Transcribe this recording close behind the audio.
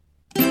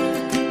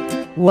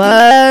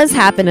What's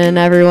happening,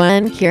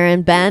 everyone?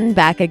 Kieran Ben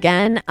back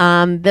again.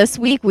 This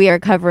week we are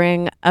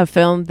covering a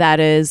film that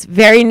is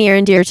very near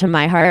and dear to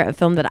my heart, a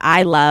film that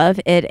I love.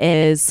 It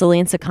is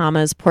Celine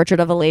Sciamma's Portrait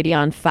of a Lady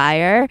on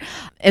Fire.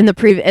 In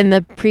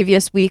the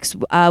previous weeks,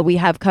 we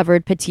have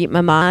covered Petite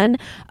Maman,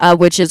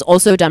 which is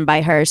also done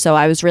by her. So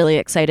I was really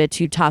excited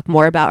to talk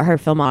more about her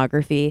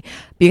filmography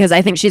because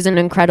I think she's an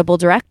incredible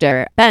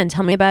director. Ben,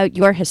 tell me about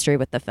your history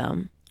with the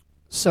film.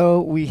 So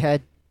we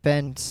had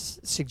been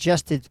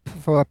suggested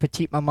for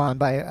Petite Maman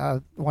by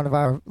one of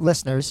our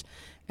listeners,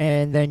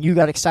 and then you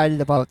got excited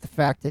about the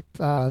fact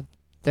that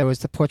there was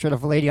the Portrait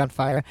of a Lady on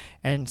Fire,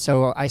 and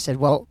so I said,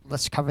 well,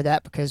 let's cover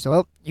that because,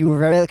 well, you were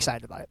very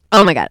excited about it.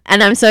 Oh my God.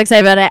 And I'm so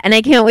excited about it. And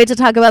I can't wait to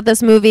talk about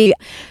this movie.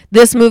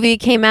 This movie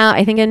came out,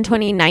 I think, in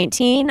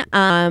 2019,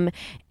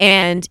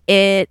 and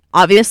it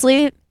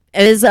obviously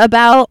is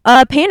about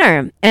a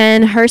painter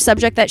and her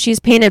subject that she's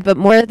painted, but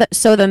more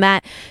so than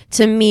that,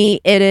 to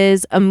me, it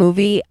is a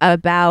movie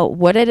about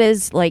what it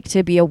is like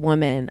to be a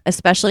woman,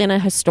 especially in a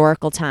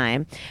historical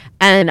time.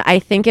 And I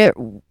think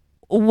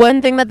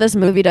one thing that this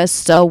movie does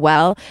so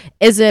well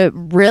is it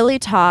really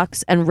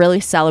talks and really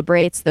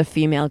celebrates the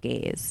female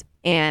gaze.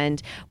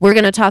 And we're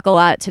going to talk a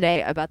lot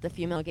today about the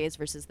female gaze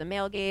versus the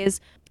male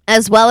gaze,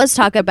 as well as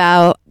talk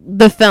about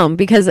the film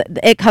because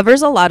it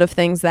covers a lot of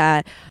things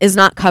that is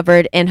not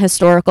covered in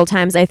historical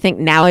times. I think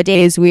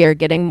nowadays we are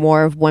getting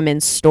more of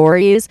women's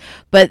stories,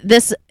 but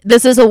this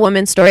is a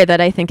woman's story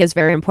that I think is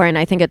very important.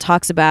 I think it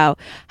talks about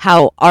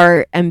how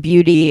art and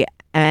beauty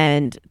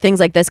and things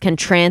like this can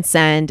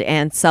transcend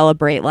and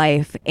celebrate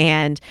life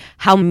and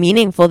how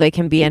meaningful they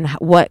can be and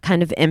what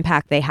kind of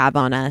impact they have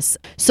on us.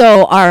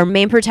 So our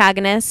main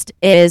protagonist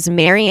is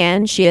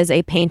Marianne. She is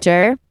a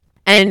painter.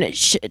 And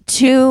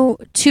to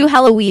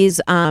Heloise,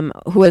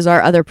 who is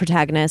our other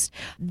protagonist,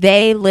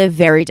 they live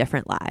very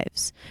different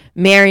lives.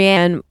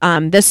 Marianne,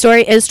 this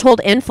story is told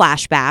in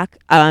flashback.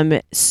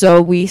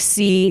 So we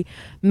see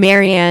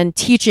Marianne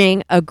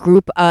teaching a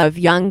group of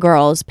young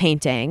girls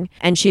painting,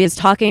 and she's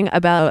telling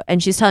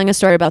a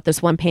story about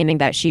this one painting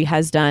that she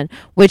has done,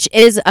 which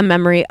is a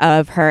memory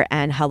of her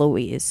and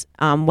Heloise,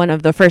 one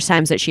of the first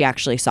times that she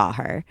actually saw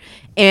her.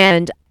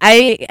 And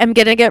I am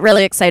going to get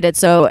really excited,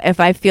 so if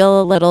I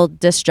feel a little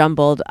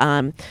disjumbled,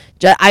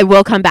 I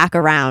will come back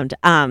around.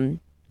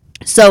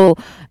 So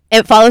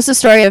it follows the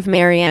story of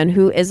Marianne,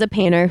 who is a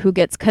painter who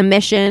gets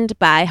commissioned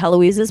by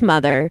Heloise's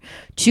mother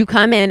to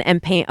come in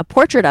and paint a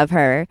portrait of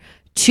her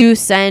to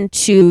send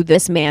to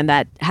this man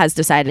that has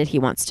decided he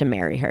wants to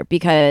marry her.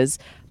 Because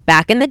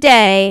back in the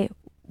day,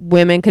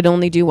 women could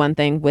only do one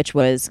thing, which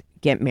was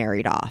get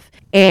married off.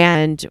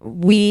 And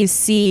we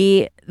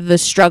see the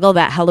struggle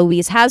that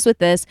Heloise has with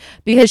this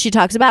because she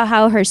talks about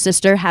how her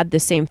sister had the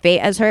same fate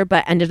as her,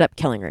 but ended up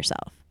killing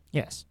herself.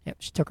 Yes, yep,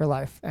 she took her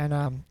life,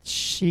 and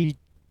she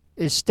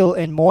is still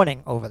in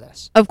mourning over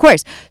this. Of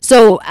course.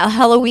 So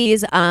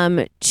Heloise,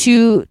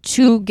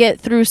 to get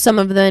through some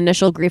of the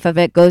initial grief of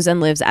it, goes and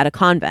lives at a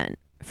convent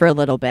for a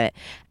little bit.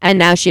 And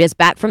now she is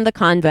back from the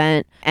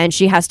convent, and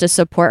she has to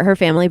support her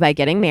family by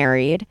getting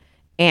married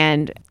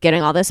and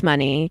getting all this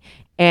money.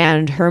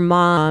 And her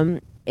mom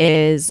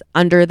is,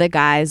 under the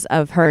guise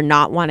of her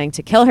not wanting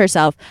to kill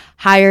herself,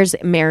 hires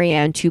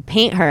Marianne to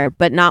paint her,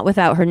 but not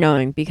without her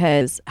knowing,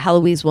 because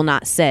Heloise will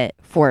not sit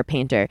for a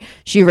painter.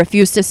 She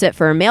refused to sit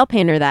for a male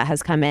painter that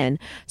has come in.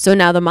 So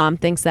now the mom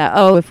thinks that,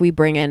 if we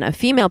bring in a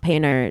female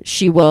painter,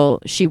 she will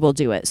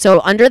do it.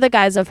 So under the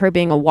guise of her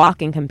being a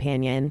walking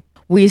companion,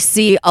 we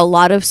see a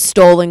lot of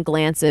stolen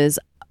glances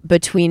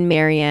between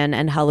Marianne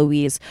and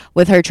Heloise,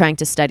 with her trying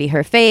to study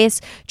her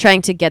face,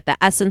 trying to get the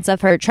essence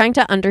of her, trying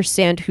to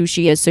understand who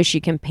she is so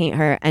she can paint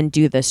her and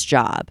do this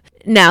job.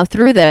 Now,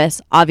 through this,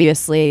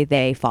 obviously,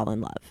 they fall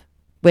in love,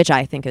 which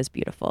I think is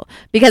beautiful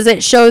because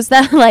it shows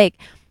that,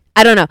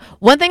 I don't know.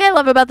 One thing I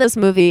love about this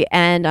movie,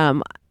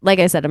 and like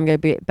I said, I'm going to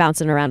be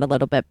bouncing around a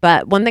little bit,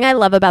 but one thing I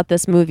love about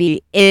this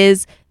movie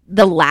is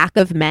the lack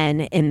of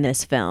men in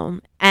this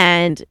film.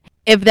 And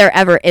if there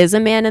ever is a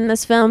man in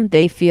this film,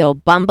 they feel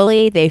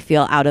bumbly, they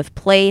feel out of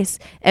place.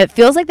 It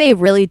feels like they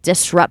really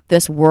disrupt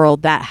this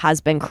world that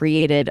has been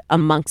created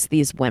amongst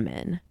these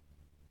women.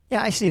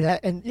 Yeah, I see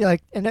that, and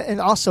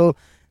and also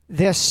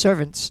they're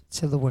servants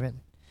to the women,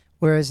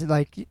 whereas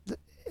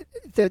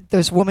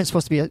this woman's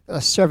supposed to be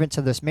a servant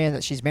to this man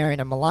that she's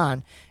marrying in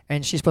Milan,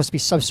 and she's supposed to be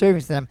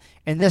subservient to them.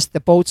 And the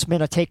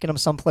boatsmen are taking them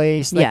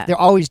someplace. They're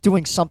always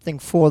doing something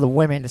for the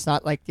women. It's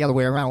not like the other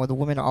way around, where the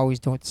women are always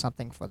doing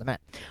something for the men.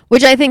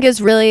 Which I think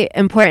is really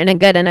important and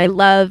good. And I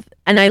love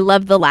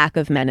the lack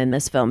of men in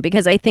this film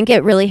because I think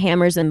it really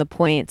hammers in the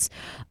points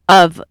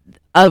of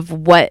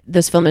what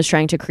this film is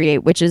trying to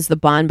create, which is the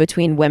bond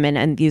between women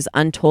and these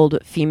untold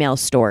female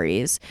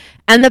stories.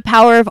 And the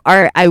power of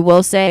art, I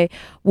will say,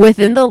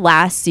 within the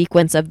last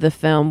sequence of the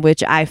film,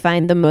 which I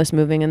find the most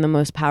moving and the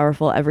most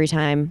powerful every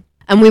time.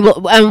 And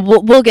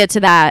we'll get to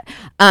that.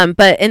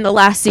 But in the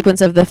last sequence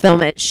of the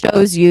film, it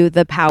shows you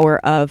the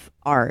power of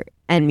art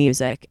and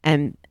music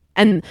and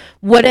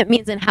what it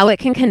means and how it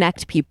can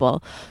connect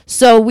people.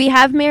 So we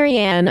have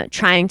Marianne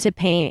trying to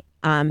paint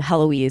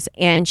Heloise,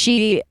 and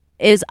she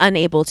is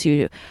unable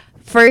to.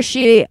 First,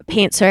 she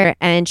paints her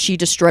and she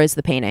destroys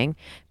the painting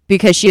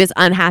because she is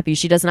unhappy.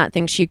 She does not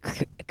think she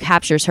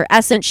captures her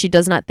essence. She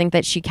does not think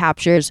that she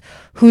captures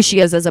who she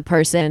is as a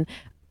person,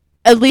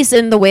 at least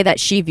in the way that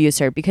she views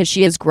her, because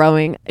she is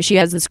growing. She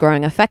has this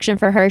growing affection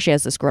for her. She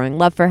has this growing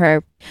love for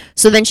her.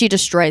 So then she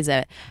destroys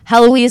it.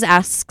 Heloise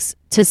asks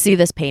to see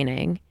this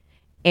painting,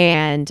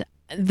 and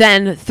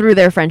then through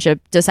their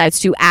friendship decides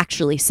to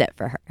actually sit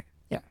for her.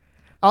 Yeah.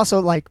 Also,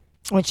 like,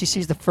 when she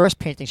sees the first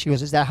painting, she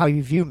goes, "Is that how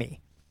you view me?"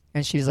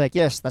 And she's like,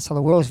 "Yes, that's how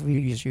the world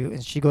views you."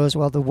 And she goes,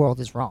 "Well, the world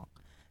is wrong."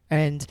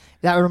 And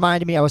that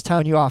reminded me, I was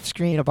telling you off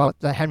screen about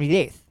the Henry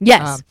VIII.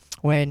 Yes.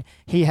 When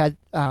he had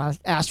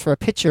asked for a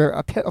picture,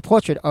 a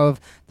portrait of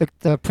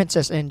the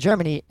princess in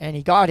Germany, and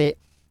he got it,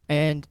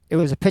 and it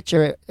was a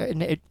picture,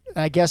 and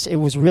I guess it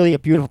was really a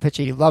beautiful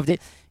picture. He loved it.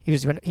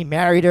 He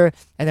married her,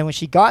 and then when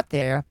she got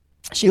there,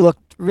 she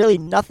looked really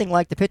nothing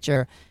like the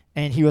picture,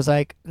 and he was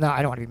like, "No,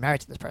 I don't want to be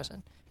married to this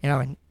person,"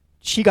 and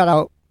she got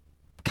out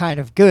kind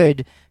of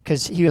good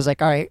because he was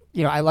like, "All right,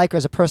 I like her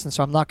as a person,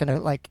 so I'm not gonna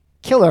like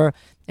kill her."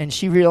 And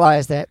she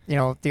realized that,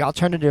 the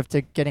alternative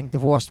to getting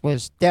divorced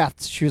was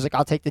death. She was like,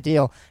 "I'll take the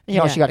deal."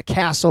 And, she got a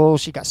castle,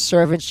 she got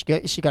servants,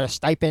 she got a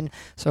stipend.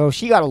 So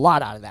she got a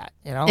lot out of that,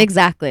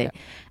 Exactly. Yeah.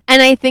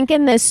 And I think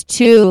in this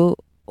too,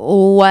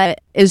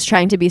 what is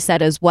trying to be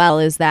said as well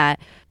is that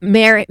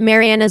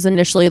Marianne is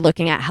initially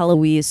looking at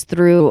Heloise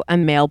through a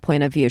male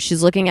point of view.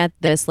 She's looking at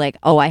this like,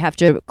 oh, I have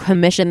to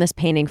commission this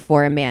painting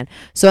for a man,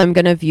 so I'm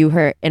going to view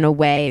her in a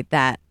way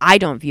that I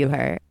don't view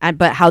her,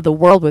 but how the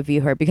world would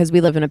view her, because we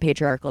live in a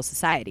patriarchal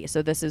society.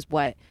 So this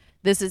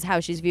is how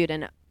she's viewed.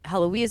 And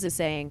Heloise is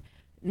saying,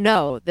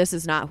 no, this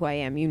is not who I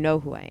am. You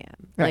know who I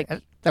am. Right.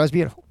 Like, that was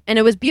beautiful. And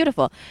it was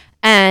beautiful.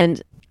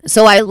 And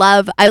so I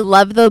love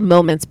the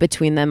moments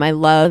between them. I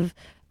love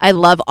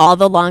all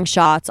the long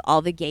shots,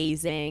 all the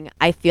gazing.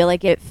 I feel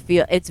like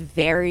it's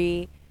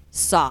very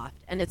soft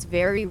and it's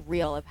very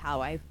real of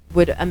how I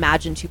would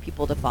imagine two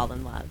people to fall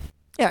in love.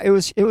 Yeah, it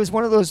was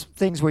one of those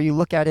things where you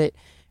look at it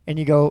and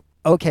you go,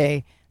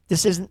 okay,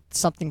 this isn't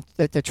something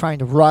that they're trying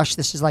to rush.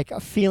 This is like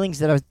feelings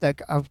that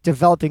are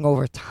developing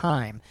over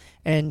time.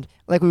 And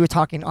like we were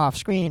talking off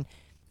screen,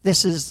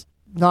 this is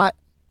not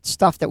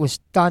stuff that was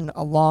done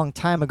a long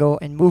time ago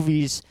in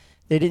movies.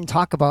 They didn't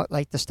talk about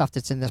like the stuff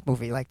that's in this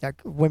movie, like that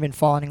women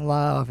falling in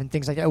love and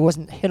things like that. It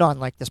wasn't hit on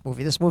like this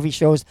movie. This movie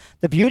shows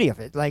the beauty of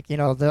it, like the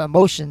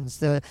emotions,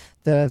 the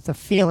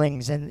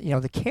feelings, and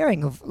the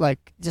caring of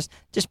like just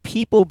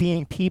people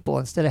being people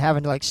instead of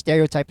having to like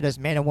stereotype it as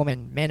man and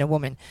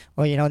woman.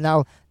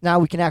 Well, now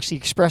we can actually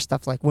express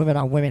stuff like women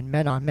on women,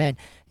 men on men.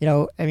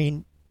 I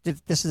mean,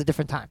 this is a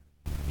different time.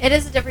 It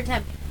is a different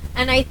time,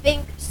 and I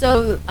think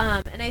so.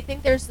 And I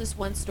think there's this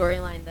one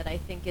storyline that I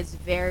think is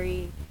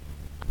very.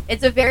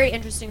 It's a very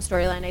interesting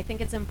storyline. I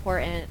think it's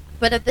important,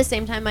 but at the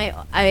same time,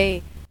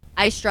 I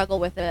struggle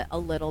with it a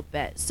little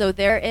bit. So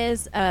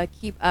there's a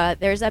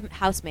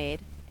housemaid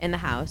in the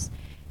house,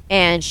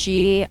 and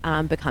she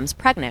becomes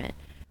pregnant.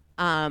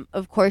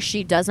 Of course,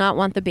 she does not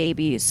want the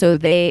baby, so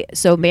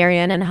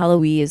Marianne and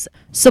Heloise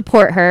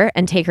support her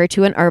and take her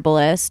to an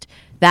herbalist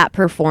that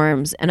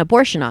performs an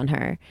abortion on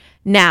her.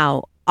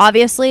 Now,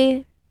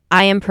 obviously,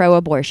 I am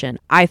pro-abortion.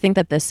 I think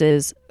that this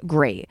is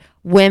great.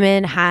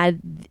 Women had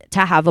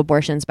to have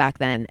abortions back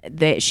then.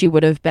 She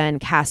would have been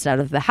cast out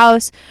of the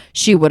house.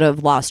 She would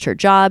have lost her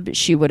job.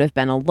 She would have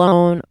been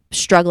alone,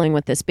 struggling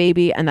with this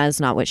baby, and that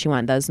is not what she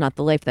wanted. That is not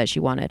the life that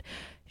she wanted.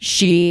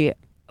 She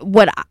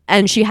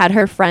had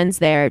her friends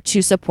there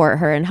to support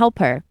her and help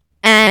her.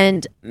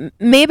 And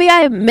maybe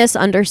I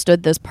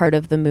misunderstood this part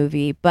of the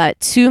movie, but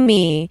to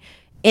me,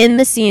 in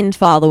the scene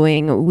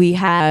following, we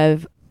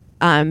have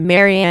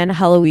Marianne,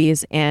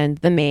 Heloise, and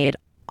the maid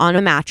on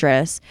a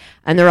mattress,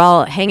 and they're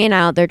all hanging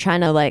out. They're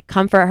trying to like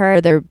comfort her.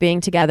 They're being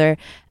together,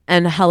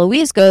 and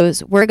Heloise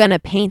goes, "We're gonna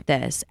paint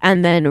this,"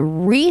 and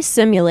then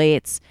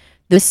re-simulates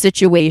the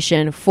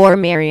situation for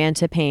Marianne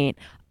to paint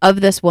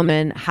of this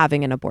woman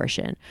having an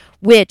abortion,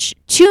 which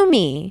to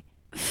me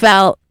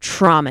felt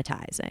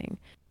traumatizing.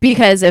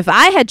 Because if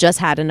I had just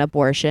had an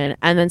abortion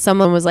and then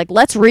someone was like,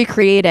 "Let's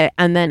recreate it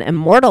and then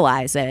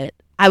immortalize it,"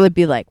 I would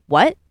be like,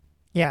 "What?"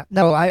 Yeah,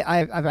 no,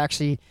 I've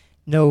actually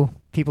know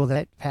people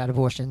that had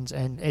abortions,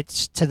 and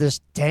it's to this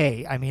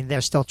day, I mean,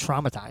 they're still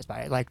traumatized by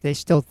it. Like, they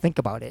still think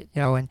about it,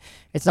 and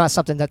it's not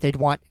something that they'd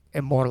want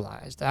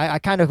immortalized. I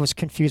kind of was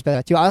confused by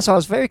that too. Also, I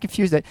was very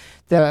confused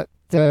that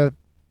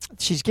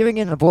she's giving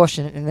an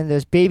abortion, and then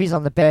there's babies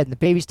on the bed, and the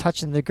baby's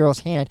touching the girl's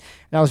hand,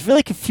 and I was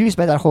really confused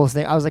by that whole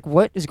thing. I was like,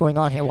 what is going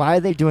on here? Why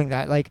are they doing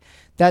that? Like,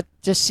 that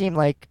just seemed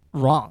like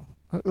wrong.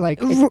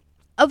 Like,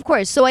 of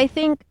course. So I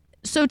think,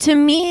 so to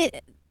me,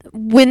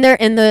 when they're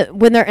in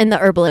the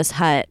herbalist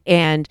hut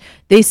and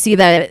they see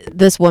that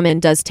this woman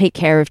does take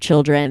care of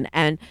children,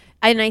 and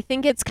I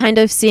think it's kind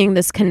of seeing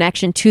this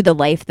connection to the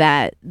life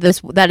that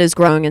is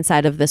growing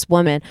inside of this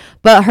woman,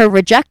 but her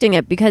rejecting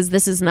it because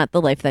this is not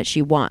the life that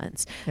she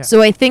wants. Yeah.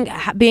 So I think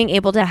being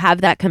able to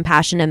have that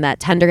compassion and that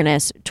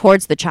tenderness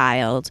towards the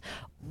child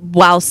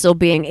while still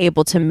being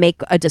able to make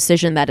a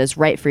decision that is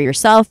right for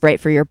yourself, right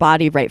for your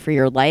body, right for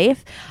your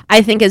life,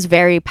 I think is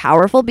very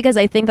powerful, because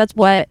I think that's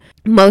what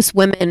most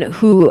women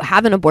who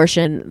have an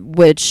abortion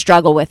would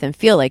struggle with and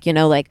feel like,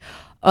 like,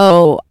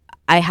 oh,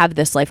 I have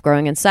this life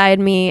growing inside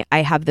me.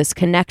 I have this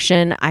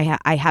connection.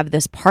 I have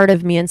this part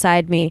of me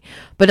inside me.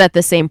 But at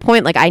the same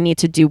point, like, I need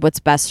to do what's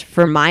best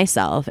for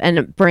myself.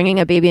 And bringing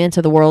a baby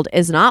into the world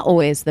is not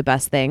always the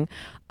best thing,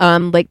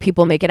 like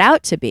people make it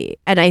out to be.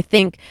 And I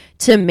think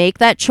to make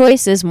that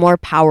choice is more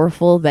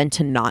powerful than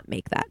to not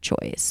make that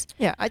choice.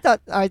 Yeah, I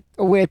thought a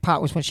weird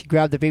part was when she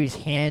grabbed the baby's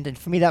hand, and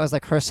for me that was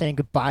like her saying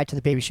goodbye to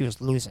the baby she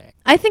was losing.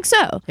 I think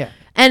so. Yeah.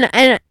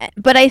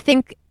 But I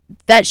think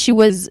that she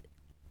was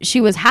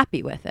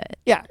happy with it.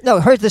 Yeah, no,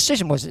 her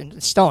decision was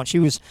in stone. She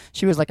was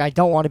like, I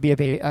don't want to be a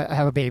baby.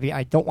 Have a baby.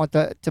 I don't want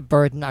to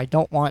burden. I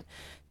don't want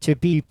to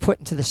be put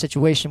into the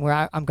situation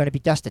where I'm going to be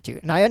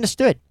destitute. And I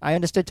understood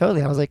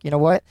totally. I was like, you know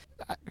what?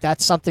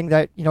 That's something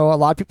that, a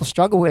lot of people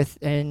struggle with,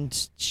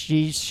 and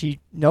she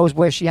knows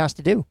where she has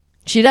to do.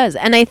 She does.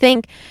 And I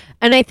think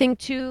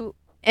too,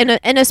 and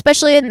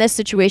especially in this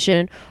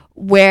situation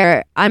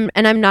where I'm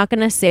not going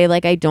to say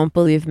like I don't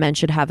believe men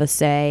should have a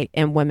say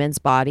in women's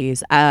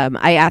bodies.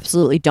 I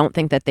absolutely don't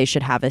think that they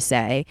should have a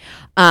say.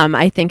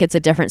 I think it's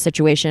a different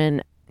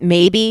situation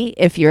maybe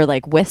if you're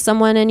like with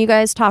someone and you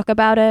guys talk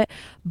about it,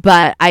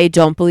 but I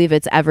don't believe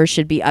it's ever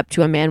should be up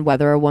to a man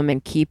whether a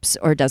woman keeps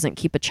or doesn't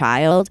keep a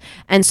child.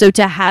 And so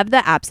to have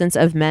the absence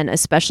of men,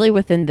 especially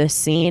within this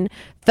scene,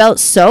 felt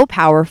so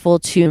powerful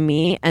to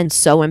me and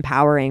so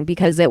empowering,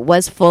 because it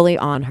was fully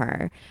on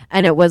her.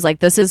 And it was like,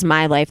 this is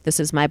my life, this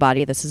is my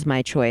body, this is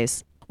my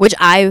choice, which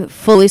I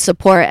fully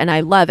support and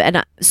I love.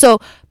 And so,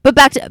 but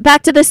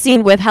back to the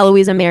scene with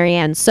Heloise and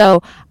Marianne.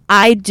 So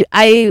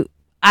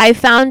I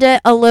found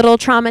it a little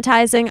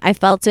traumatizing. I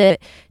felt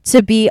it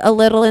to be a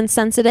little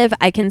insensitive.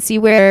 I can see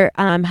where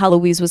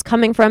Heloise was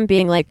coming from,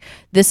 being like,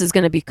 this is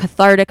going to be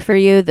cathartic for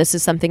you. This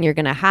is something you're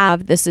going to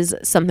have. This is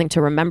something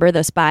to remember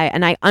this by.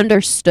 And I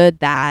understood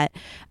that.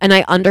 And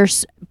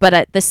but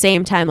at the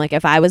same time, like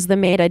if I was the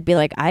maid, I'd be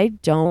like, I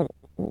don't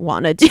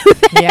want to do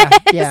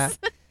this. Yeah.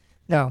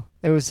 No,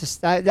 it was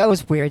just, that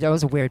was weird. That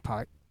was a weird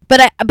part.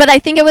 But I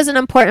think it was an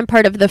important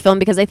part of the film,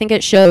 because I think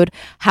it showed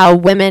how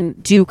women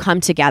do come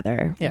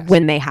together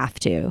when they have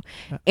to.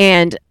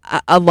 And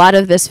a lot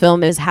of this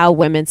film is how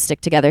women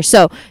stick together.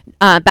 So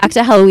back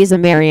to Heloise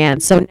and Marianne.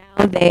 So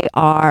now they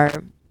are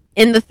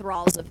in the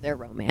thralls of their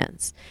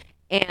romance.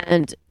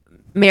 And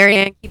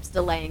Marianne keeps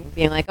delaying,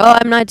 being like, oh,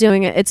 I'm not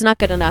doing it. It's not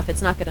good enough.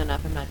 It's not good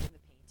enough. I'm not doing the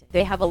painting.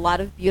 They have a lot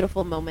of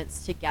beautiful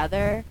moments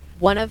together.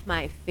 One of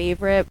my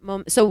favorite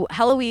moments. So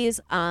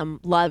Heloise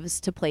loves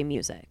to play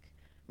music,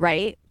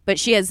 right? But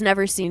she has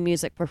never seen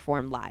music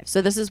performed live.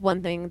 So this is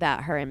one thing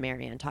that her and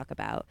Marianne talk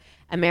about.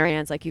 And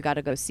Marianne's like, you got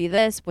to go see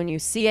this. When you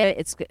see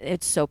it,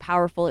 it's so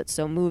powerful. It's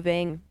so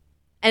moving.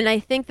 And I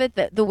think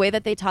that the way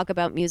that they talk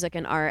about music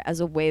and art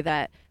as a way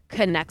that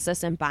connects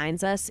us and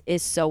binds us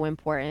is so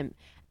important.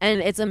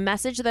 And it's a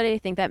message that I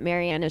think that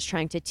Marianne is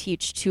trying to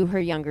teach to her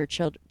younger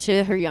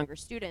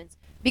students.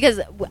 Because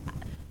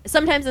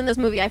sometimes in this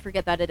movie, I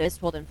forget that it is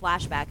told in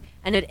flashback.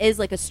 And it is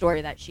like a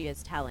story that she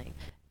is telling.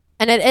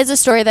 And it is a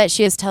story that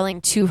she is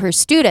telling to her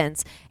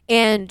students.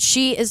 And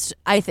she is,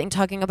 I think,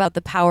 talking about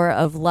the power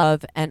of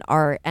love and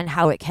art and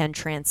how it can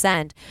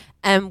transcend.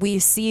 And we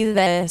see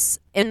this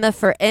in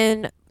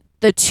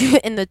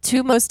the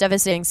two most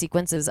devastating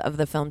sequences of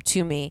the film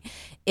to me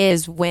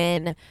is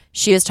when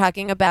she is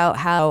talking about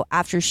how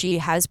after she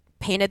has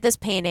painted this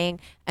painting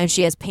and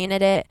she has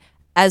painted it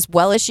as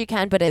well as she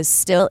can, but is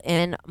still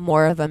in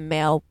more of a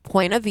male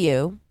point of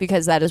view,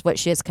 because that is what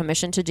she is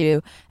commissioned to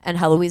do. And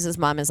Heloise's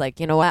mom is like,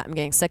 you know what? I'm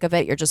getting sick of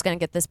it. You're just going to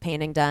get this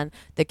painting done.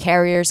 The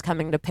carrier's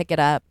coming to pick it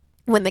up.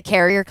 When the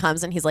carrier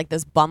comes and he's like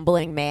this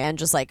bumbling man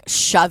just like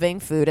shoving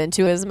food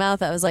into his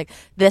mouth, I was like,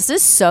 this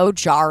is so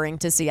jarring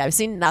to see. I've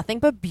seen nothing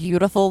but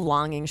beautiful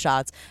longing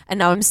shots, and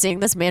now I'm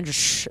seeing this man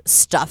just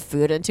stuff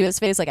food into his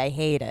face. Like, I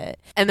hate it.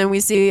 And then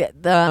we see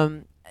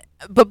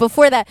but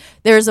before that,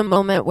 there's a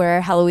moment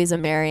where Heloise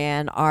and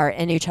Marianne are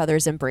in each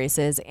other's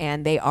embraces,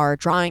 and they are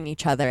drawing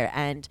each other,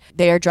 and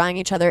they are drawing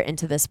each other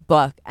into this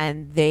book,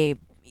 and they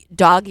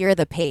dog-ear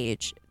the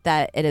page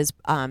that it is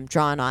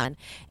drawn on.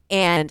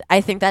 And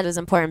I think that is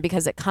important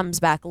because it comes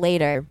back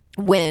later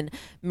when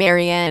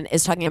Marianne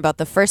is talking about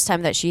the first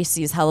time that she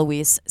sees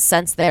Heloise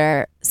since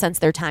their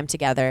time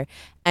together.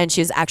 And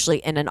she's actually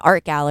in an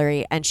art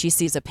gallery and she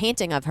sees a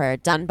painting of her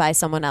done by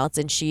someone else.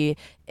 And she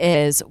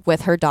is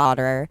with her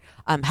daughter,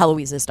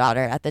 Heloise's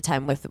daughter at the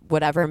time, with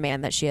whatever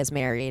man that she has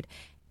married.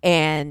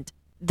 And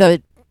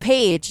the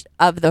page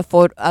of the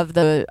photo of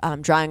the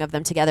drawing of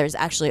them together is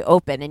actually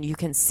open, and you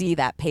can see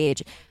that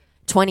page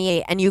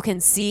 28, and you can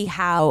see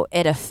how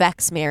it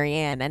affects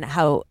Marianne and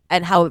how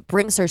it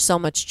brings her so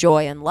much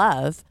joy and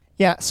love.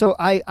 Yeah, so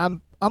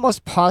I'm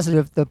almost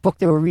positive the book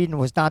they were reading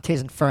was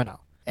Dante's Inferno.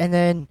 And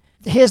then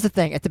here's the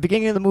thing. At the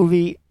beginning of the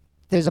movie,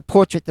 there's a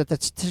portrait that the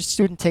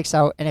student takes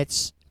out, and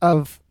it's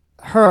of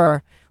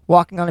her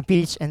walking on a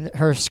beach and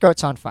her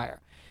skirt's on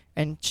fire.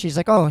 And she's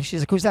like,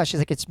 who's that? She's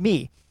like, it's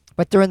me.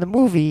 But during the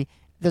movie,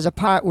 there's a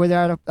part where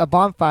they're at a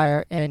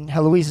bonfire and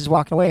Heloise is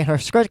walking away and her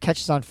skirt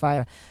catches on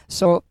fire.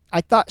 So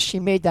I thought she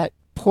made that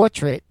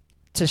portrait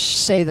to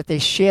say that they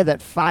share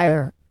that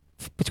fire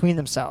between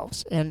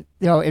themselves. And,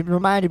 it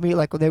reminded me,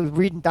 like, when they were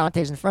reading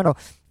Dante's Inferno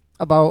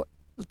about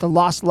the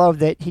lost love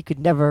that he could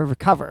never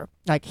recover.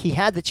 Like, he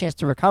had the chance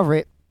to recover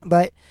it,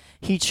 but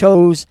he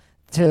chose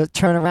to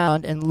turn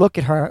around and look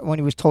at her when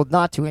he was told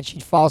not to, and she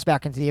falls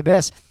back into the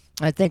abyss.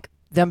 And I think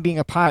them being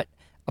apart,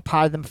 a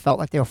part of them felt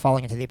like they were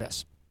falling into the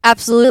abyss.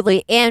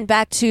 Absolutely. And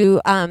back to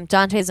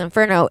Dante's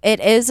Inferno, it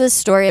is a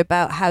story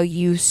about how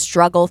you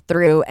struggle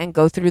through and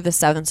go through the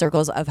 7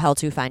 circles of hell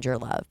to find your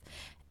love.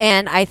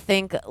 And I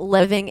think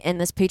living in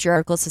this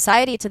patriarchal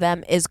society to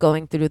them is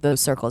going through those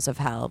circles of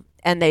hell.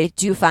 And they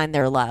do find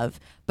their love.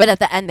 But at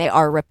the end, they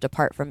are ripped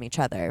apart from each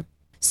other.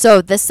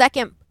 So the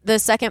second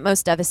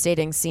most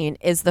devastating scene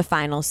is the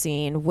final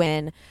scene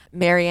when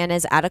Marianne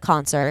is at a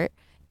concert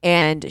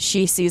and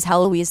she sees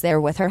Heloise there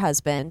with her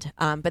husband,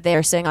 but they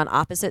are sitting on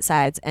opposite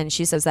sides. And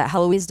she says that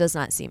Heloise does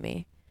not see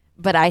me,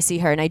 but I see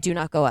her and I do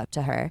not go up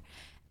to her.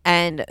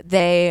 And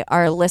they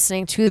are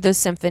listening to the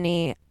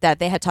symphony that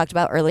they had talked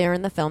about earlier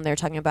in the film. They're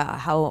talking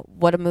about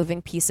what a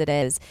moving piece it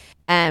is.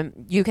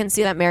 And you can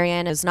see that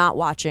Marianne is not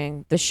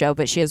watching the show,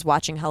 but she is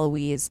watching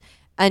Heloise.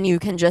 And you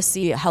can just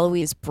see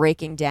Heloise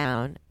breaking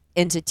down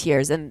into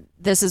tears. And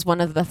this is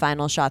one of the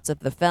final shots of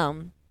the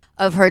film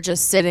of her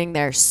just sitting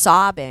there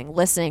sobbing,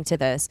 listening to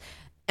this.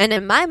 And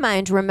in my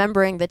mind,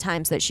 remembering the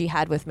times that she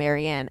had with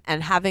Marianne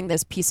and having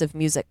this piece of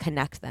music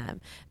connect them,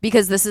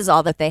 because this is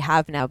all that they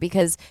have now.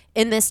 Because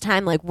in this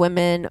time, like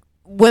women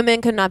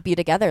could not be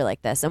together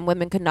like this, and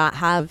women could not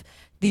have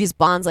these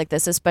bonds like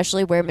this,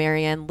 especially where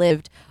Marianne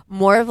lived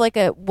more of like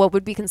what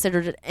would be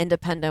considered an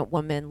independent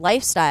woman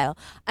lifestyle.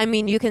 I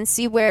mean, you can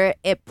see where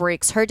it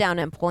breaks her down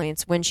in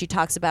points when she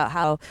talks about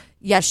how,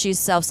 yes, she's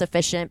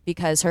self-sufficient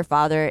because her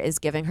father is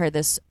giving her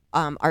this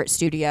art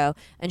studio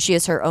and she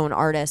is her own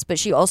artist, but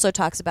she also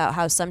talks about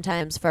how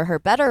sometimes for her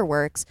better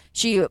works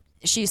she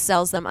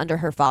sells them under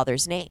her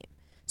father's name,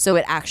 so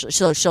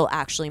she'll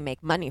actually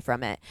make money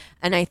from it.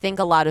 And I think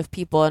a lot of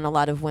people and a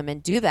lot of women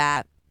do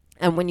that.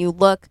 And when you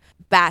look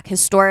back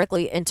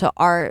historically into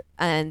art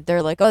and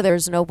they're like, oh,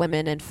 there's no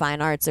women in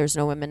fine arts,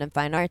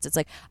 it's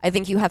like, I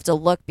think you have to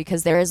look,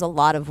 because there is a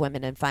lot of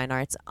women in fine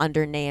arts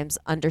under names,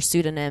 under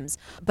pseudonyms.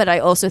 But I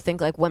also think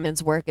like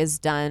women's work is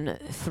done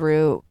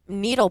through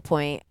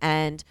needlepoint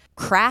and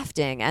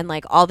crafting and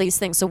like all these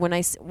things. So when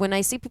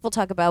I see people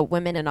talk about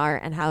women in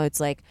art and how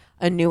it's like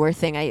a newer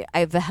thing,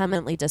 I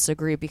vehemently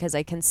disagree, because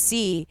I can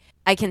see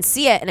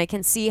it, and I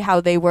can see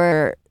how they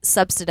were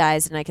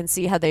subsidized, and I can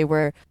see how they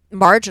were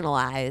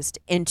marginalized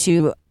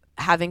into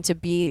having to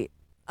be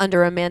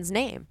under a man's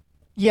name.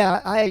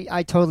 Yeah,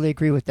 I totally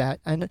agree with that.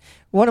 And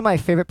one of my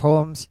favorite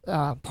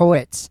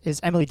poets is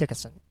Emily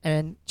Dickinson.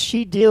 And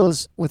she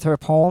deals with her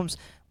poems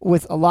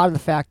with a lot of the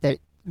fact that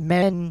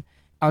men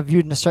are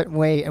viewed in a certain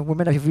way and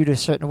women are viewed a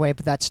certain way,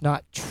 but that's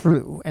not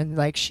true. And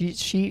like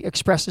she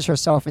expresses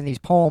herself in these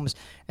poems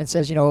and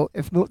says,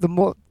 if the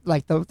more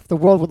like the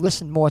world would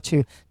listen more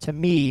to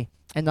me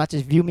and not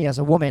just view me as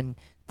a woman,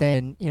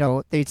 then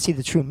they'd see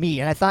the true me.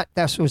 And I thought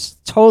that was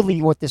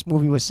totally what this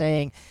movie was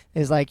saying,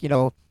 is like,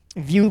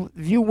 view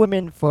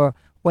women for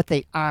what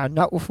they are,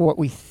 not for what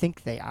we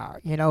think they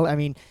are. I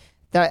mean,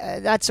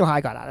 that's how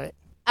I got out of it.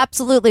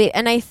 Absolutely.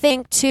 And I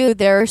think too,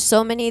 there are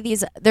so many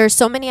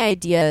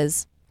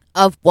ideas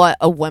of what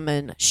a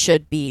woman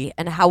should be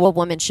and how a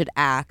woman should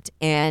act.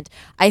 And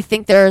I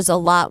think there's a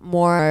lot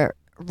more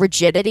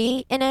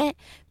rigidity in it,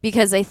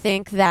 because I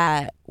think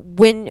that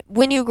when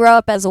you grow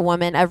up as a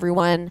woman,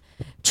 everyone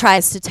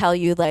tries to tell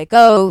you like,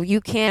 oh, you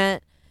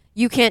can't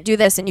do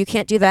this and you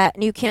can't do that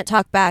and you can't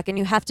talk back and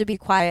you have to be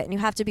quiet and you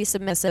have to be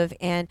submissive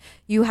and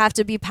you have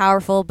to be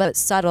powerful but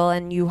subtle,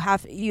 and you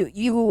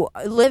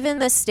live in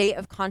this state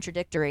of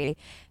contradictory.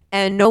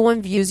 And no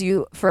one views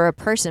you for a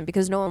person,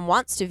 because no one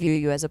wants to view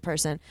you as a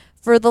person.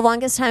 For the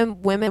longest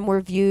time, women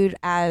were viewed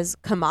as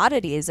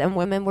commodities and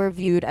women were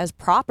viewed as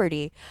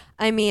property.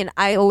 I mean,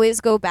 I always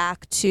go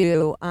back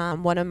to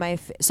one of my...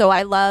 So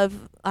I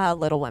love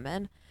Little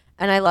Women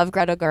and I love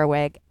Greta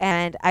Gerwig.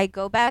 And I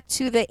go back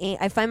to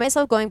I find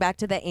myself going back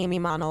to the Amy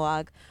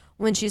monologue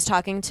when she's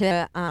talking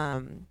to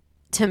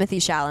Timothy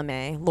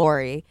Chalamet,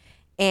 Laurie.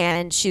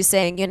 And she's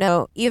saying,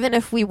 even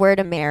if we were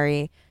to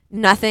marry...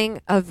 Nothing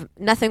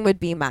would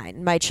be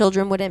mine. My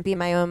children wouldn't be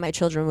my own. My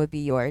children would be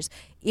yours.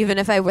 Even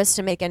if I was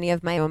to make any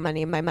of my own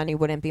money, my money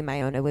wouldn't be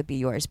my own. It would be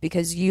yours,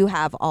 because you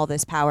have all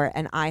this power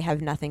and I have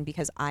nothing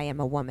because I am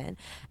a woman.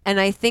 And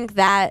I think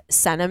that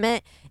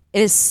sentiment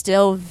is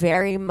still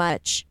very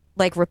much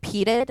like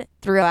repeated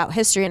throughout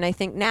history. And I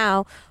think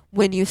now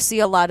when you see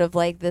a lot of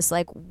like this,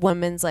 like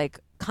women's like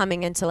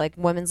coming into like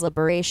women's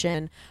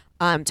liberation,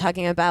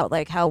 talking about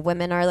like how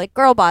women are like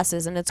girl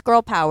bosses and it's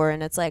girl power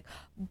and it's like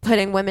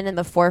putting women in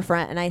the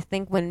forefront. And I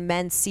think when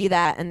men see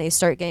that and they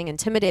start getting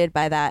intimidated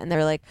by that and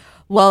they're like,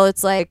 well,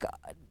 it's like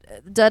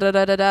da da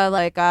da da da,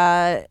 like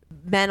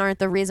men aren't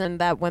the reason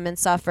that women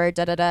suffer,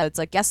 da da da. It's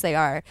like, yes, they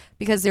are,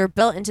 because they're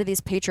built into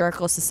these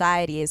patriarchal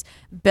societies,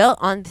 built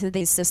onto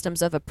these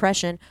systems of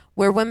oppression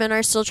where women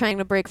are still trying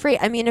to break free.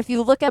 I mean, if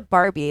you look at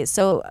Barbie,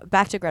 so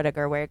back to Greta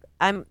Gerwig,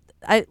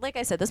 like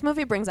I said, this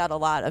movie brings out a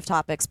lot of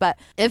topics, but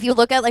if you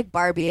look at like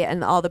Barbie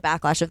and all the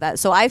backlash of that,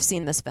 so I've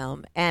seen this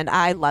film and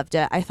I loved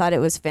it. I thought it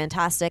was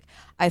fantastic.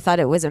 I thought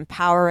it was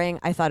empowering.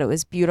 I thought it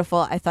was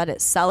beautiful. I thought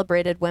it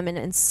celebrated women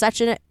in such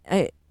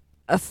a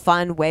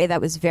fun way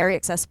that was very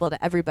accessible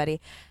to everybody.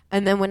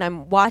 And then when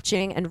I'm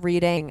watching and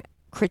reading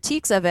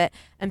critiques of it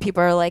and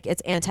people are like,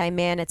 it's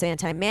anti-man, it's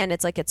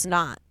like, it's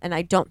not. And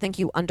I don't think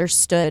you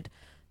understood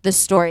the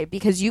story,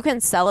 because you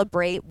can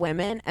celebrate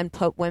women and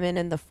put women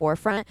in the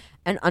forefront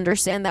and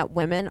understand that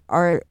women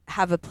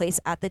have a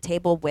place at the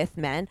table with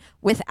men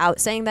without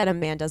saying that a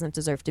man doesn't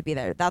deserve to be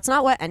there. That's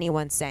not what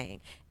anyone's saying.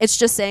 It's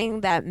just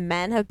saying that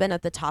men have been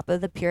at the top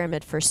of the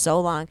pyramid for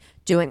so long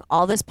doing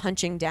all this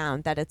punching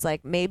down that it's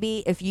like,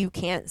 maybe if you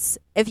can't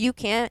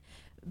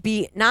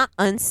be not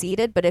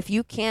unseated, but if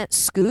you can't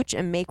scooch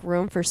and make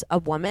room for a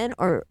woman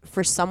or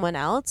for someone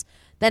else,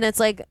 then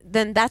it's like,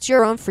 then that's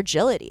your own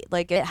fragility.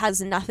 Like, it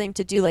has nothing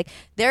to do, like,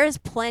 there's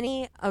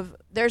plenty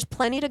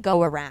to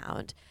go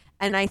around.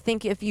 And I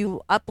think if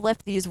you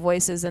uplift these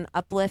voices and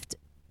uplift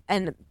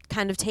and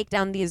kind of take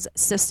down these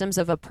systems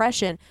of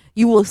oppression,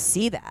 you will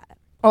see that.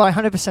 Oh, I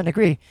 100%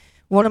 agree.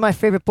 One of my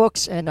favorite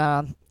books, and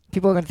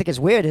people are going to think it's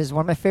weird, is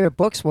one of my favorite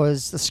books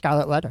was The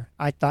Scarlet Letter.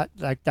 I thought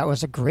like that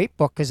was a great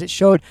book because it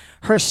showed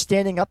her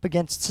standing up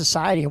against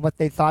society and what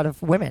they thought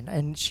of women.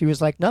 And she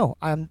was like, no,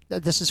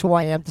 this is who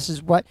I am. This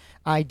is what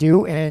I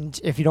do. And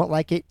if you don't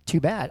like it, too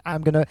bad.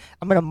 I'm going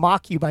to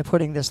mock you by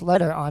putting this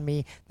letter on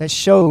me that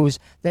shows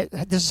that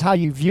this is how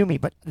you view me,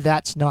 but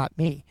that's not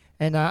me.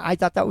 And I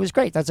thought that was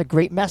great. That's a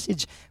great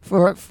message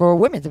for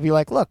women to be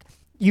like, look,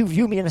 you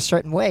view me in a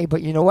certain way,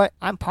 but you know what?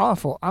 I'm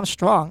powerful. I'm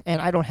strong,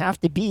 and I don't have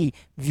to be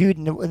viewed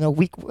in a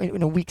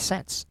weak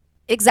sense.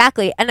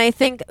 Exactly. And I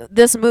think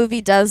this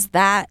movie does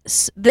that.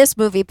 This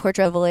movie,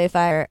 Portrait of a Lady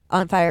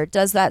on Fire,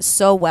 does that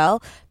so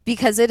well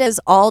because it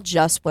is all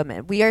just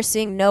women. We are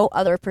seeing no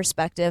other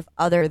perspective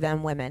other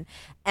than women.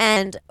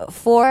 And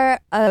for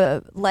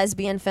a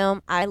lesbian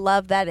film, I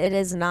love that it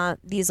is not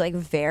these like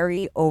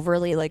very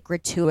overly like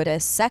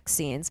gratuitous sex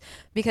scenes,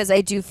 because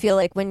I do feel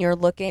like when you're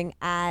looking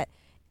at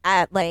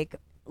like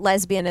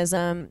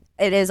lesbianism,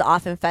 it is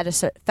often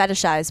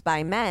fetishized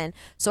by men.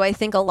 So I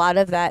think a lot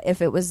of that,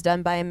 if it was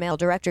done by a male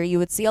director, you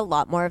would see a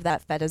lot more of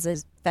that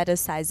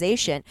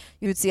fetishization.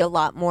 You would see a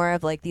lot more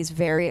of like these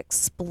very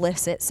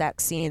explicit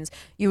sex scenes.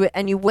 You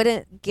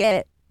wouldn't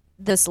get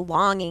this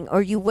longing,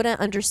 or you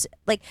wouldn't understand.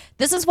 Like,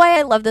 this is why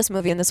I love this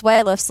movie, and this is why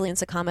I love Celine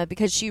Sciamma,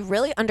 because she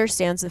really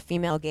understands the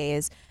female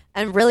gaze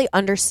and really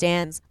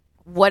understands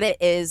what it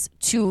is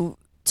to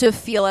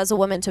feel as a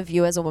woman, to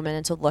view as a woman,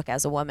 and to look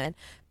as a woman.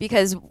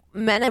 Because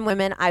men and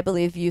women, I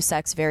believe, view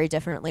sex very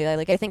differently.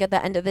 Like, I think at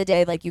the end of the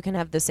day, like, you can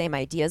have the same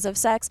ideas of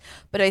sex,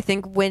 but I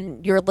think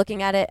when you're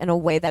looking at it in a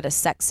way that a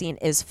sex scene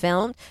is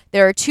filmed,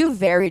 there are two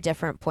very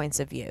different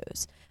points of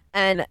views.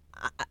 And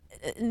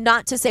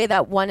not to say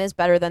that one is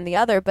better than the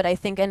other, but I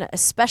think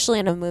especially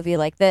in a movie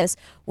like this,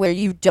 where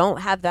you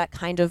don't have that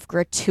kind of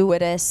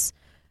gratuitous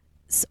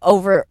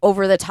over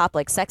the top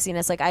like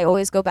sexiness. Like, I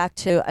always go back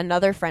to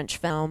another French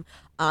film,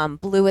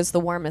 Blue is the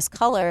Warmest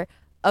Color,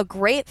 a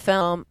great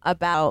film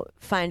about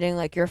finding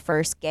like your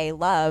first gay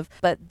love,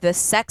 but the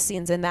sex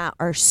scenes in that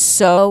are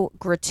so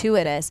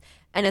gratuitous.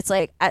 And it's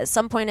like, at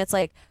some point it's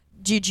like,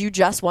 did you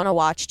just want to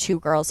watch two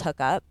girls hook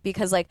up?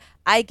 Because like,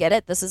 I get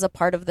it, this is a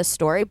part of the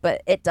story,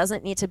 but it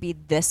doesn't need to be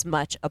this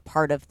much a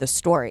part of the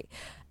story.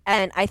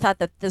 And I thought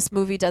that this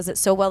movie does it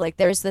so well. Like,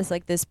 there's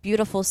this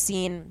beautiful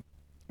scene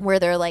where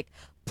they're like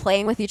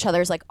playing with each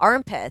other's like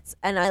armpits,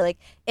 and I like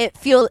it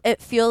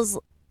feels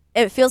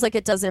like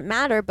it doesn't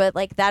matter, but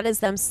like that is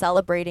them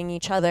celebrating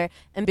each other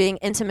and being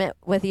intimate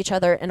with each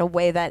other in a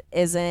way that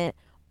isn't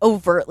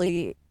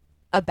overtly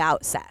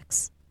about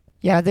sex.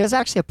 Yeah, there's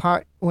actually a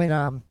part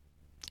when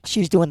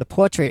she's doing the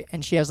portrait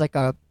and she has like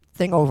a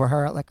thing over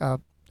her, like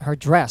her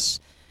dress,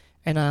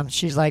 and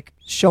she's like,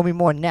 show me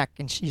more neck,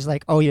 and she's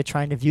like, oh, you're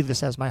trying to view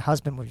this as my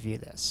husband would view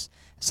this.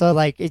 So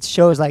like it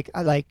shows like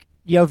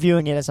you're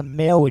viewing it as a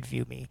male would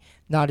view me,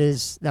 not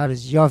as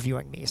you're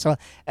viewing me. So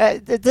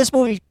this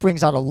movie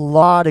brings out a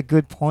lot of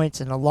good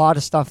points and a lot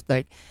of stuff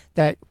that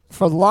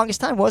for the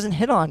longest time wasn't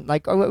hit on.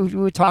 Like we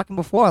were talking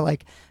before,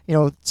 like, you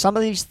know, some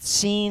of these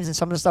scenes and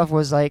some of the stuff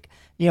was like,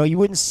 you know, you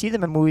wouldn't see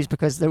them in movies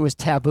because there was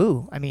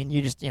taboo. I mean,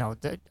 you just, you know,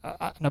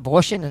 an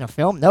abortion in a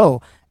film,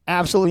 no,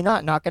 absolutely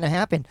not going to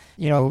happen.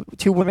 You know,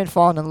 two women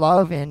falling in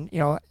love and, you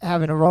know,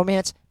 having a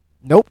romance,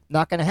 nope,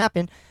 not going to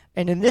happen.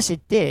 And in this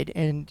it did,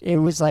 and it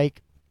was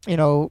like, you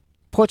know,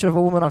 Portrait of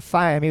a Woman on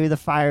Fire. Maybe the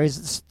fire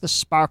is the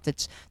spark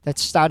that's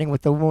starting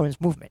with the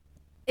women's movement.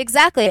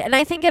 Exactly, and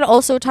I think it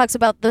also talks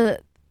about the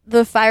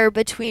fire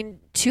between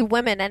two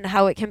women and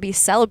how it can be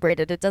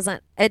celebrated. It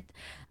doesn't.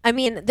 I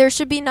mean, there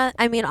should be not.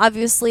 I mean,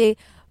 obviously,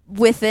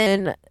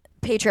 within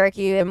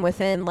patriarchy and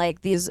within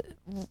like these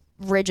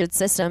rigid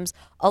systems,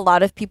 a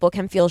lot of people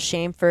can feel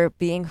shame for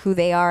being who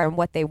they are and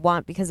what they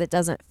want because it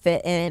doesn't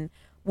fit in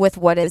with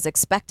what is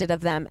expected of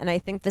them. And I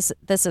think this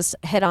is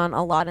hit on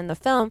a lot in the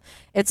film.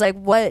 It's like,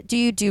 what do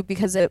you do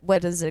because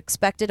what is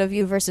expected of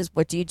you versus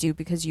what do you do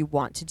because you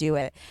want to do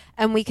it?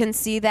 And we can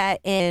see that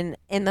in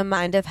the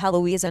mind of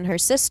Heloise and her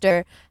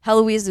sister.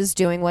 Heloise is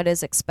doing what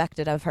is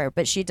expected of her,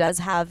 but she does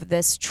have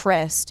this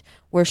tryst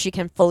where she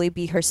can fully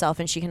be herself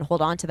and she can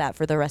hold on to that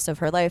for the rest of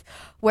her life.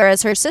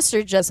 Whereas her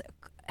sister just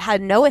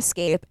had no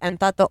escape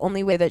and thought the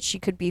only way that she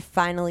could be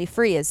finally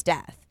free is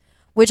death,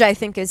 which I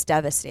think is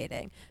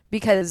devastating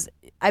because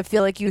I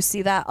feel like you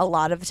see that a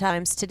lot of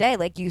times today.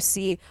 Like you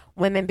see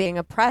women being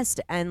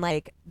oppressed and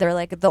like they're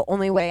like, the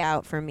only way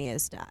out for me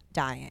is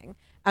dying.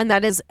 And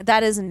that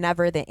is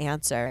never the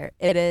answer.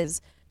 It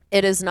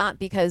is not,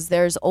 because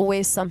there's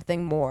always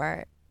something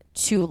more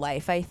to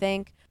life, I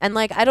think. And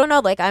like, I don't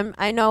know, like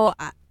I know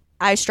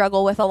I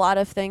struggle with a lot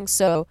of things.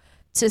 So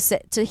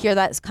to hear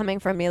that's coming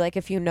from me, like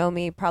if you know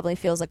me, probably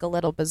feels like a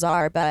little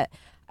bizarre, but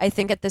I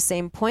think at the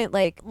same point,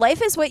 like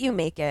life is what you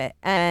make it.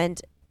 And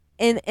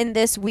in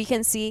this, we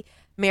can see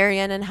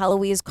Marianne and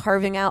Heloise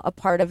carving out a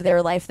part of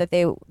their life that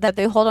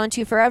they hold on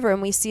to forever.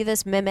 And we see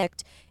this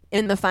mimicked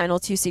in the final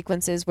two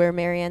sequences where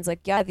Marianne's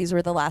like, yeah, these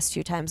were the last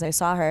 2 times I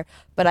saw her,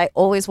 but I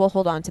always will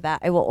hold on to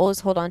that. I will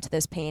always hold on to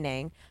this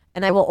painting,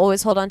 and I will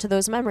always hold on to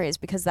those memories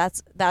because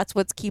that's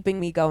what's keeping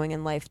me going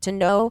in life. To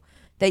know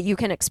that you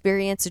can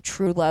experience a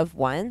true love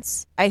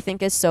once, I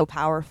think is so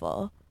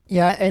powerful.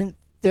 Yeah, and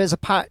there's a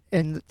part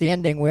in the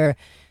ending where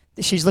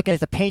she's looking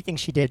at the painting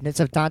she did, and it's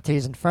of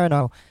Dante's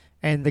Inferno.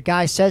 And the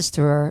guy says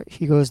to her,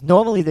 he goes,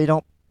 normally they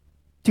don't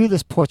do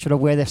this portrait of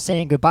where they're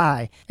saying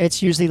goodbye.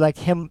 It's usually like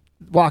him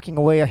walking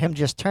away or him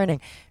just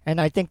turning. And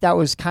I think that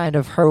was kind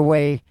of her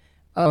way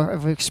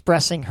of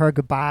expressing her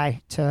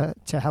goodbye to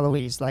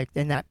Heloise, like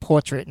in that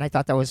portrait. And I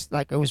thought that was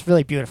like, it was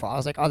really beautiful. I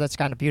was like, oh, that's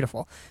kind of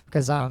beautiful.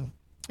 Because,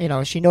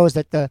 she knows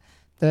that the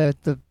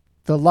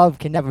love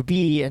can never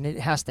be and it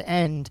has to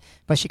end,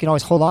 but she can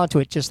always hold on to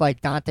it, just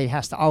like Dante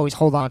has to always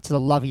hold on to the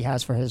love he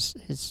has for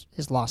his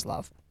lost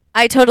love.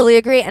 I totally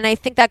agree. And I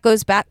think that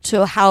goes back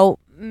to how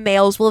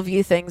males will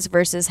view things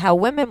versus how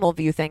women will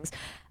view things.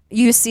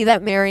 You see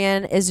that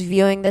Marianne is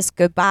viewing this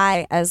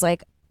goodbye as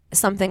like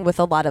something with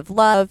a lot of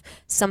love,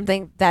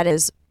 something that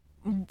is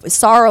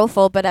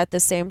sorrowful, but at the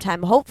same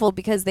time hopeful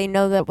because they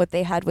know that what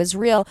they had was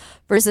real,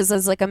 versus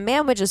as like a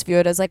man would just view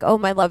it as like, oh,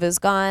 my love is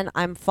gone.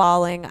 I'm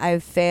falling.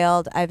 I've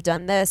failed. I've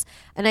done this.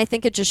 And I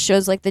think it just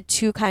shows like the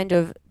two kind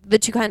of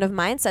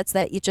mindsets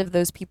that each of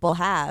those people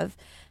have.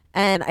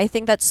 And I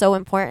think that's so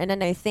important.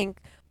 And I think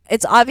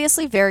it's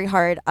obviously very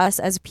hard, us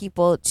as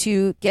people,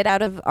 to get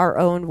out of our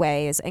own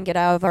ways and get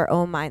out of our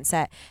own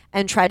mindset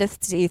and try to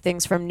see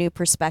things from new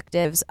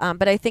perspectives.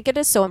 But I think it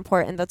is so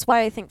important. That's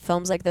why I think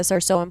films like this are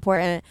so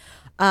important.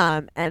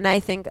 And I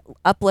think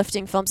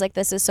uplifting films like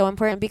this is so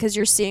important because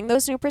you're seeing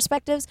those new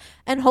perspectives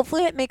and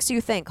hopefully it makes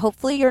you think.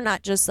 Hopefully you're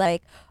not just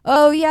like,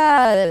 oh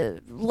yeah,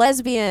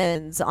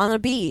 lesbians on a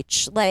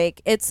beach.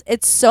 Like it's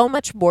so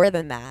much more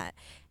than that.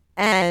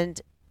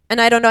 And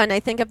I don't know, and I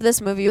think if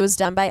this movie was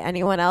done by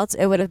anyone else,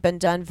 it would have been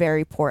done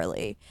very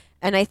poorly.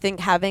 And I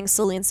think having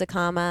Celine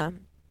Sciamma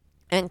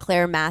and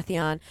Claire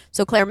Mathion,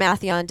 so Claire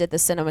Mathion did the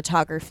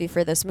cinematography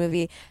for this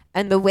movie,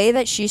 and the way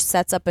that she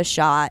sets up a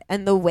shot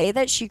and the way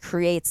that she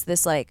creates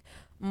this like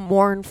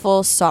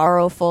mournful,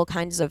 sorrowful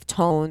kinds of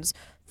tones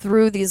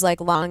through these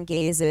like long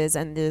gazes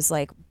and this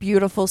like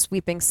beautiful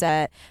sweeping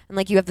set, and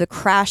like you have the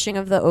crashing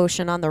of the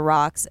ocean on the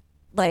rocks,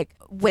 like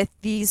with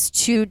these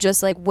two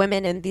just like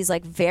women in these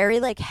like very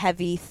like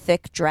heavy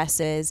thick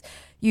dresses.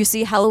 You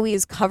see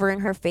Heloise covering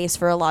her face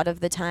for a lot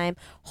of the time,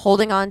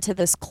 holding on to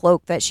this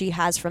cloak that she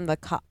has from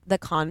the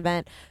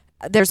convent.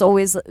 There's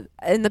always,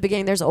 in the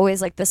beginning, there's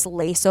always like this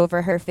lace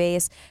over her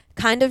face,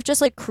 kind of just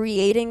like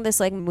creating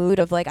this like mood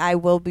of like, I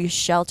will be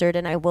sheltered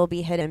and I will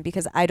be hidden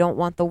because I don't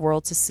want the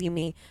world to see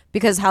me,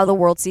 because how the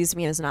world sees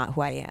me is not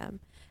who I am.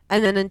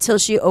 And then until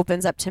she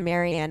opens up to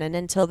Marianne and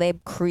until they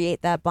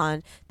create that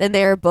bond, then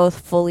they are both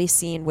fully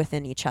seen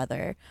within each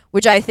other,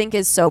 which I think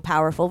is so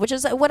powerful, which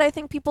is what I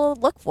think people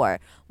look for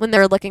when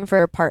they're looking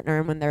for a partner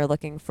and when they're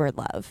looking for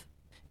love.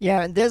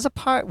 Yeah, and there's a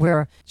part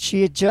where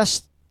she had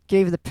just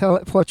gave the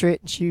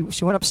portrait and she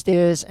went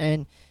upstairs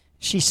and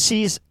she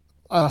sees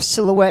a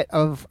silhouette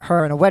of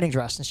her in a wedding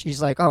dress and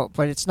she's like, oh,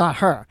 but it's not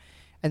her.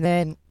 And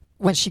then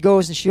when she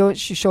goes and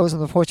she shows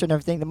them the portrait and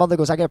everything, the mother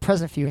goes, I got a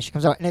present for you. And she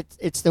comes out, and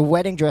it's the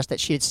wedding dress that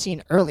she had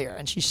seen earlier.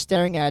 And she's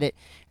staring at it,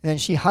 and then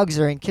she hugs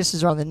her and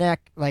kisses her on the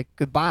neck, like,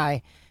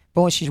 goodbye.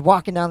 But when she's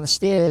walking down the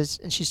stairs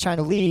and she's trying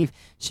to leave,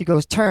 she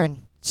goes,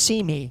 turn,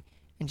 see me.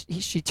 And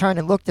she turned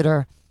and looked at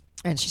her,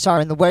 and she saw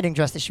her in the wedding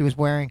dress that she was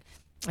wearing.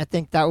 I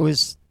think that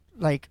was,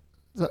 like,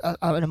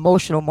 an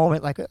emotional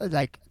moment,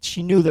 like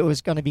she knew that it was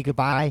going to be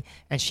goodbye,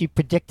 and she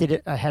predicted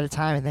it ahead of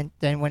time, and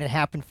then when it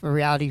happened for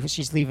reality, when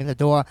she's leaving the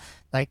door,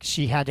 like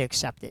she had to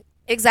accept it.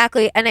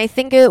 Exactly. And I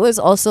think it was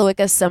also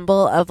like a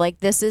symbol of like,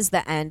 this is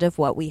the end of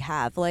what we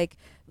have. Like,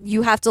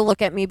 you have to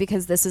look at me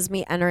because this is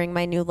me entering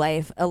my new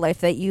life, a life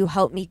that you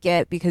helped me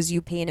get because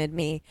you painted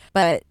me.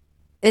 But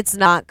it's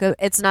not good.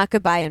 It's not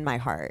goodbye in my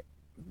heart.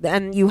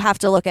 And you have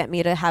to look at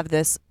me to have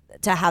this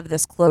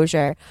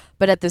closure,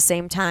 but at the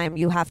same time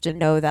you have to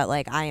know that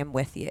like I am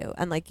with you,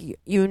 and like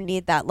you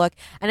need that look.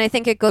 And I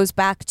think it goes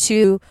back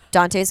to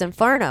Dante's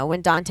Inferno,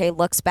 when Dante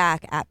looks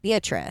back at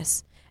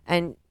Beatrice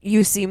and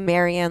you see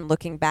Marianne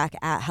looking back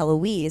at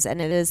Heloise,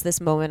 and it is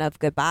this moment of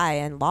goodbye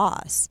and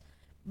loss,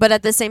 but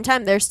at the same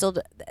time they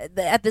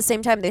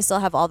still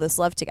have all this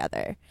love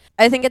together.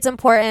 I think it's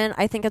important.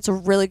 I think it's a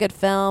really good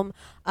film.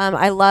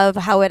 I love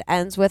how it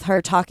ends with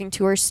her talking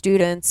to her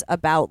students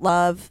about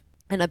love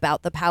and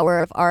about the power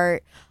of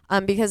art,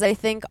 because I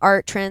think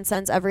art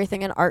transcends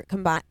everything, and art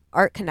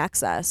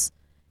connects us,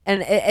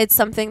 and it's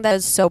something that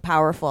is so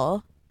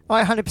powerful. Well,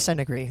 I 100%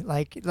 agree.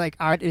 Like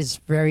art is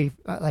very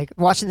like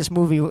watching this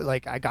movie.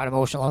 Like I got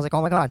emotional. I was like,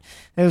 oh my god,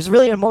 it was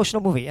really an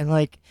emotional movie. And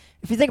like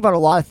if you think about a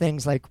lot of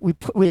things, like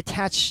we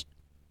attach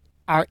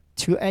art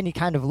to any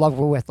kind of love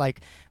we're with.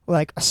 Like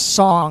a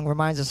song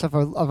reminds us of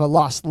a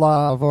lost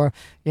love, or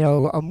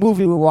a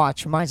movie we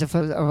watch reminds us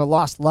of a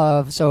lost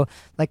love. So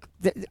like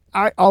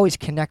art always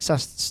connects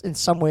us in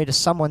some way to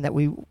someone that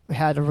we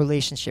had a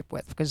relationship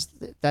with, because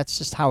that's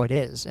just how it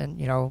is. And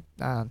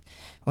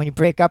when you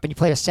break up and you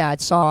play a sad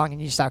song and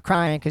you start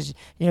crying because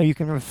you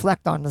can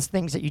reflect on the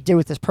things that you did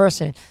with this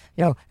person,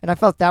 and I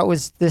felt that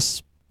was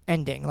this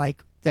ending.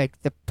 Like the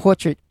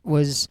portrait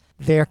was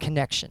their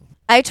connection.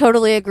 I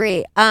totally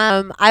agree.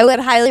 I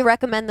would highly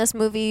recommend this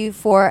movie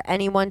for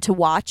anyone to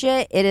watch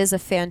it. It is a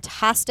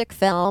fantastic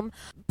film.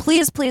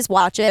 Please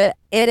watch it.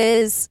 It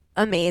is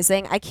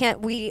amazing.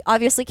 We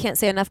obviously can't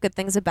say enough good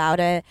things about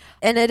it.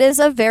 And it is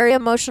a very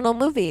emotional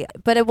movie,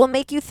 but it will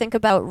make you think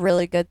about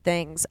really good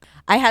things.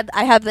 I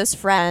have this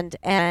friend,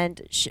 and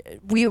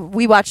we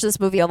watched this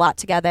movie a lot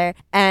together.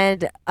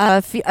 And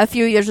a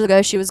few years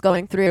ago, she was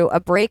going through a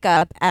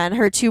breakup, and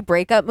her 2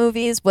 breakup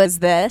movies was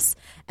this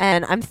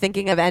and I'm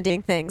Thinking of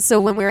Ending Things. So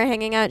when we were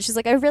hanging out, she's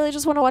like, I really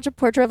just want to watch A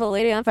Portrait of a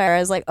Lady on Fire. I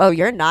was like, oh,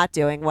 you're not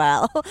doing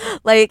well.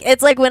 Like,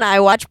 it's like when I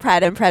watch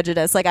Pride and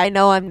Prejudice, like I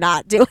know I'm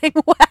not doing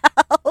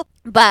well.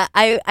 But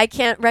I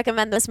can't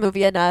recommend this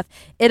movie enough.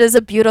 It is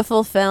a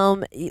beautiful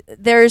film.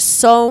 There's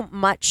so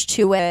much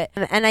to it,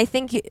 and I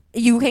think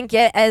you can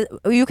get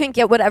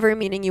whatever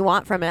meaning you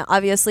want from it.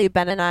 Obviously,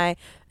 Ben and I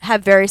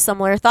have very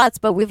similar thoughts,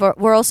 but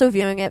we're also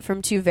viewing it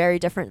from 2 very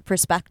different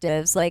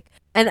perspectives. Like,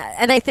 and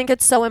I think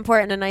it's so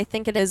important, and I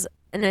think it is.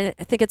 And I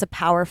think it's a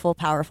powerful,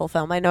 powerful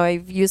film. I know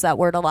I've used that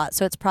word a lot,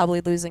 so it's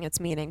probably losing its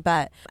meaning,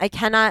 but I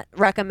cannot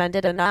recommend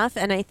it enough.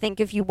 And I think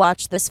if you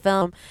watch this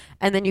film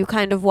and then you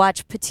kind of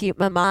watch Petite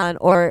Maman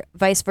or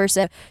vice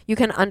versa, you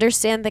can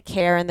understand the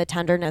care and the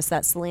tenderness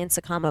that Celine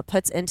Sciamma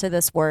puts into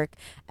this work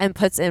and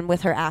puts in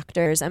with her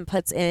actors and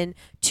puts in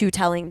to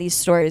telling these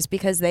stories,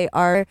 because they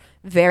are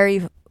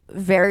very,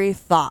 very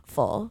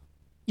thoughtful.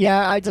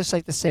 Yeah, I just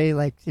like to say,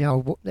 like,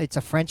 it's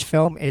a French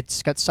film.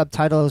 It's got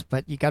subtitles,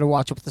 but you got to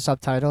watch it with the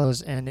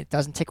subtitles, and it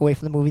doesn't take away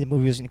from the movie. The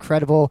movie was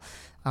incredible.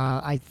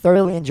 I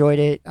thoroughly enjoyed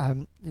it.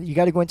 You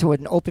got to go into it with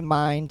an open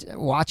mind.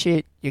 Watch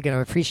it. You're gonna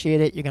appreciate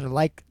it. You're gonna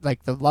like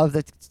the love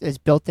that is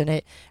built in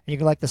it, and you're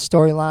gonna like the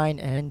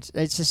storyline. And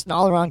it's just an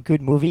all-around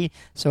good movie.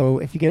 So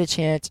if you get a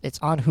chance, it's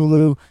on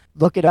Hulu.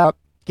 Look it up.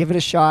 Give it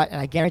a shot, and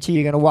I guarantee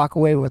you're gonna walk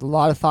away with a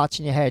lot of thoughts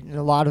in your head and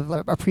a lot of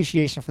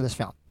appreciation for this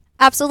film.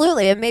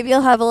 Absolutely. And maybe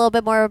you'll have a little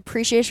bit more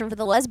appreciation for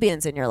the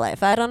lesbians in your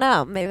life. I don't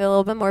know. Maybe a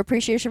little bit more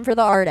appreciation for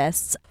the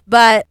artists.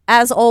 But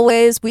as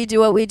always, we do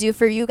what we do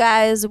for you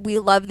guys. We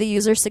love the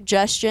user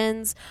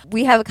suggestions.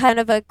 We have kind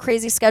of a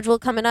crazy schedule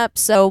coming up,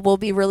 so we'll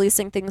be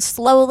releasing things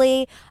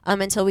slowly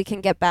until we can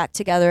get back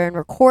together and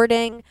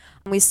recording.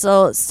 We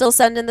still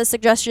send in the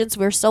suggestions.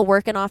 We're still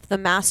working off the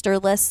master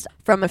list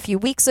from a few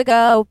weeks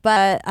ago,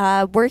 but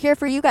we're here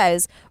for you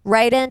guys.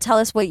 Write in, tell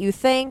us what you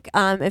think.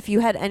 If you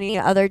had any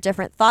other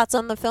different thoughts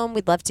on the film,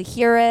 we'd love to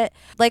hear it.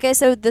 Like I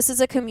said, this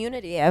is a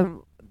community.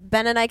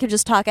 Ben and I could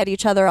just talk at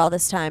each other all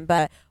this time,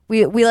 but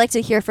we like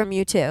to hear from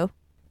you too.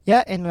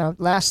 Yeah, and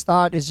last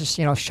thought is just,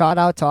 shout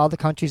out to all the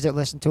countries that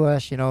listen to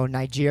us,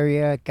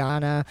 Nigeria,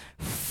 Ghana,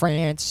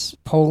 France,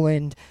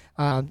 Poland,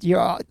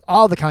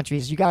 all the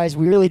countries. You guys,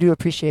 we really do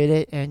appreciate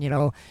it. And,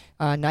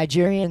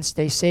 Nigerians,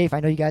 stay safe.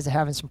 I know you guys are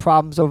having some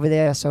problems over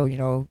there,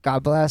 so,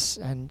 God bless,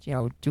 and,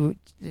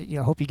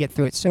 hope you get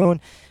through it soon.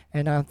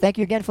 And thank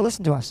you again for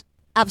listening to us.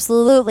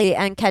 Absolutely,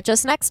 and catch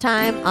us next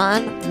time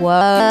on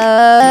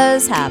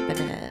What's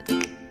Happening.